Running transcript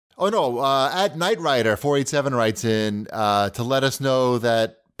Oh, no. At Knight Rider 487 writes in to let us know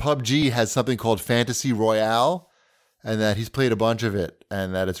that PUBG has something called Fantasy Royale and that he's played a bunch of it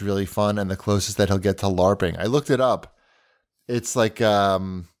and that it's really fun and the closest that he'll get to LARPing. I looked it up. It's like,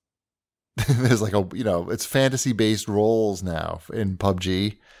 there's like it's fantasy-based roles now in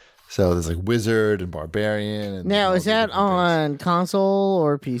PUBG. So there's like Wizard and Barbarian. And now, is that on console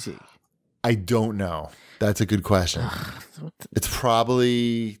or PC? I don't know. That's a good question. It's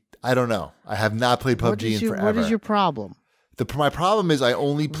probably, I don't know. I have not played PUBG in forever. What is your problem? My problem is I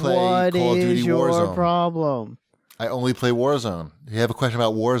only play Call of Duty Warzone. What is your problem? I only play Warzone. If you have a question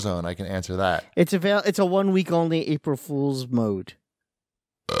about Warzone, I can answer that. It's a 1 week only April Fool's mode.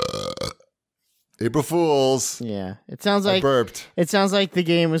 April Fools. Yeah, it sounds like I burped. It sounds like the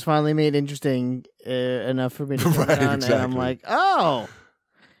game was finally made interesting enough for me to put it on, exactly. and I'm like, oh.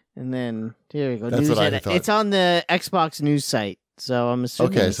 And then here we go. That's what I thought. It's on the Xbox news site, so I'm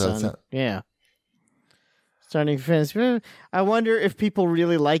assuming it's on. Yeah. Starting fantasy. I wonder if people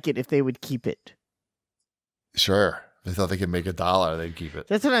really like it, if they would keep it. Sure. They thought they could make $1, they'd keep it.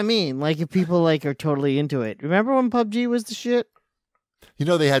 That's what I mean. Like, if people are totally into it. Remember when PUBG was the shit?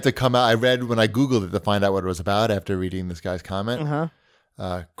 They had to come out. I read when I Googled it to find out what it was about after reading this guy's comment.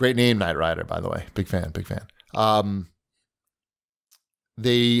 Uh-huh. Great name, Knight Rider, by the way. Big fan.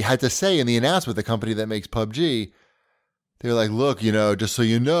 They had to say in the announcement, the company that makes PUBG, they were like, look, just so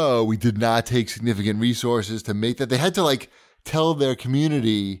you know, we did not take significant resources to make that. They had to tell their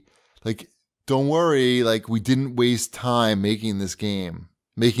community, don't worry, we didn't waste time making this game,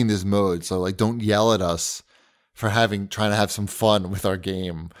 making this mode. So don't yell at us for trying to have some fun with our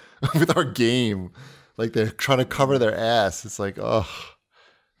game, They're trying to cover their ass. It's like, oh,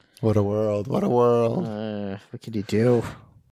 what a world. What a world. What could you do?